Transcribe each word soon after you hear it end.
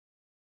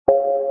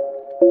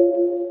If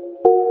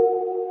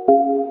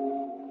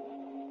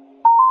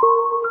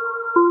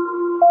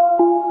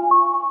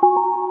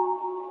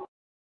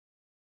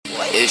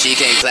she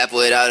can't clap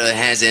without her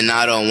hands, then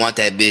I don't want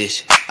that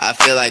bitch. I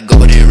feel like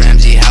Golden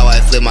Ramsey, how I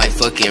flip my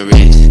fucking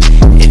wrist.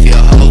 If your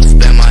hoe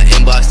spam my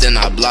inbox, then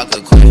I block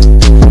her quick.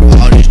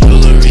 All this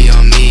jewelry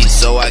on me,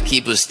 so I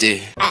keep a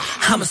stick.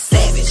 I'm a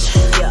savage,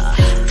 yeah.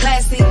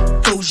 Classy,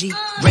 bougie,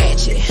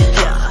 ratchet,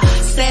 yeah.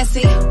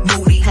 Sassy,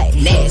 moody,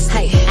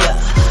 nasty, yeah.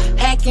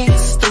 Acting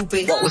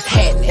stupid, what's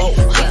happening?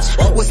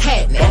 Bitch, what's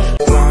happening?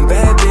 One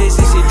bad bitch,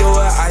 if she do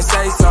it, I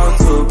say so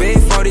too. Big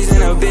 40s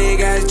and a big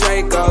ass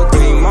Draco.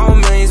 3 more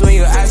millions when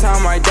you ask how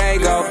my day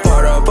go.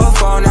 Put up a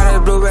phone, not a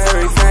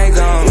blueberry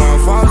fango. One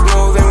false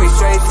move and we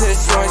straight to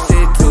short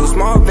shit. 2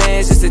 small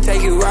bands just to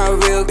take you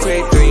out real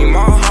quick. 3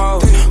 more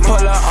hoes, pull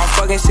up on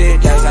fucking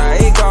shit, that's how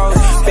it goes.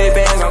 Big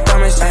bands gon'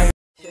 come and say.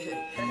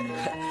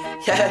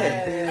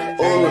 Yeah,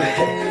 ooh,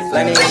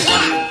 let me,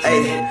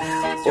 ayy,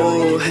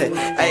 ooh,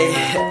 ayy,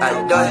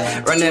 I do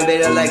it. Run that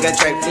bitch up like a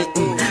track meet,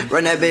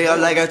 run that bitch up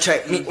like a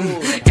track meet.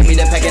 Give me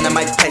the pack and I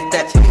might pack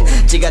that.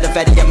 She got a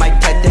fatty, I might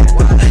pack that.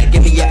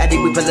 Give me your addy,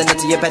 we pullin' up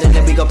to your bed and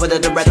then we gon' put her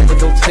the rat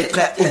with no click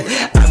clap. I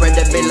run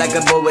that bitch like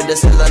a bull with a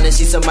cell on it.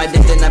 She saw my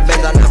dick, then I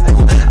fell on her.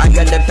 I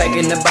got the pack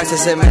in the box, I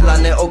said mail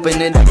on it,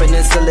 open it up and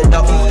then seal it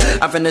up.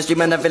 I'm from the street,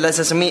 man, I feel like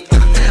sesame.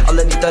 All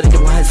of these 30 they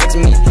want sex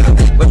with me.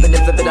 Whip it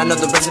and flip it, I know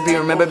the recipe.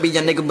 Remember be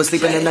a nigga was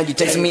sleeping and now you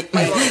texting me.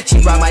 She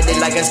ride my dick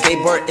like a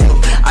skateboard.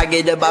 I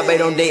get the bob, I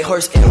don't date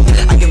horse.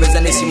 I give her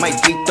Zenny, she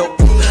might beat dope.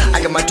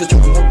 I got my tooth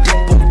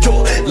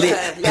lit,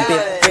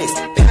 pimpin' wrist,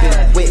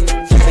 pimpin' whip,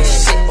 pimpin'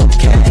 shit,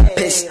 okay.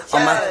 Piss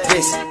on my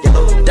wrist,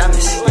 yellow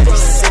diamonds, they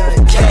sick,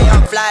 okay.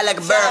 I'm fly like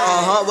a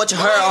bird, what you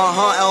heard,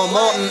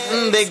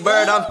 Elmo, big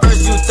bird, I'm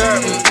first, you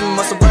third,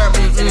 what's the word,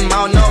 I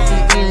don't know,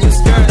 you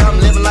scared, I'm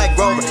living like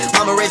Grover,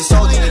 mama raised a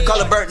soldier,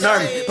 call a bird,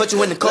 nerve, put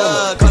you in the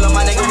coma, call up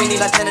my nigga, we need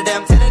like 10 of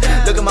them,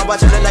 look at my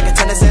watch, I look like a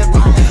tennis set,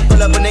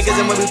 pull up with niggas,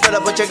 and when we pull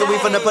up a trigger, we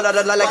finna pull out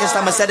a lot like it's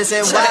time to set us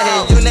in, why,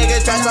 you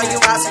niggas trash like you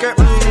Oscar,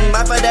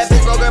 I for that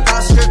bitch, broke her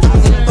posture,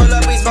 pull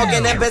up, we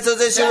smoking them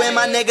pistols and shooting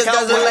my niggas,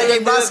 cause look like they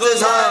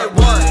rosters,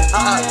 1,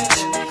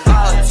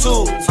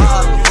 2,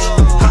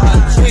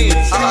 3,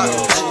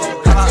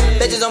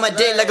 bitches on my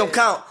dick like I'm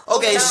count.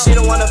 Okay, she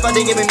don't wanna fuck,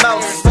 they give me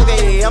mouth.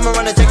 Okay, I'ma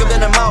run a check up in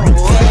the mouth.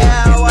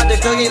 Yeah, I want the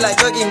cookie like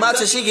Cookie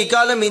Monster. She keep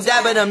calling me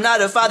dad, but I'm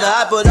not a father.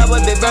 I put up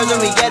with big birds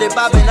and we get it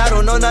poppin'. I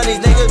don't know none of these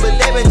niggas, but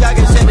they been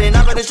talking shit. And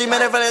I'm for the street,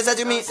 man, for the set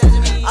to me.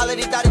 All of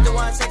these thought it the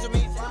one sex with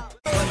me.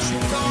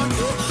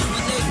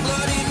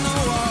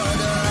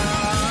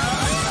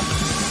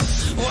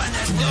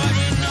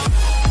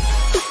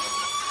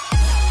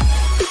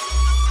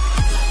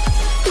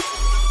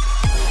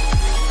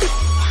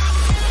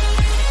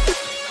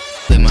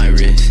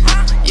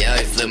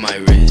 Flip my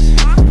wrist,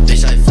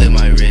 bitch, I flip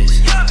my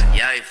wrist,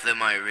 yeah, I flip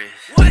my wrist,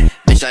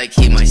 bitch, I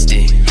keep my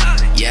stick,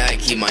 yeah, I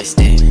keep my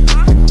stick,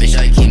 bitch,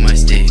 I keep my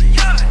stick,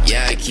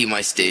 yeah, I keep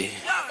my stick,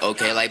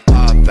 okay, like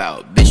pop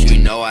out, bitch, you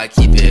know I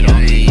keep it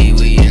on me,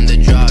 we in the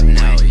drop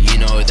now, you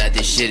know that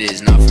this shit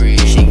is not free,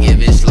 she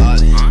give it slot,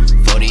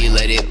 40,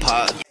 let it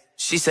pop.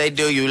 She say,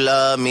 do you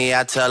love me?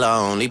 I tell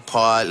her only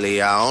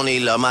partly, I only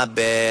love my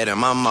bed and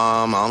my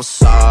mom, I'm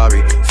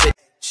sorry.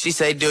 She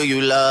say, do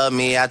you love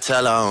me? I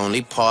tell her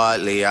only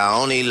partly, I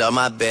only love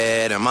my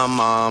bed and my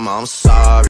mom, I'm sorry.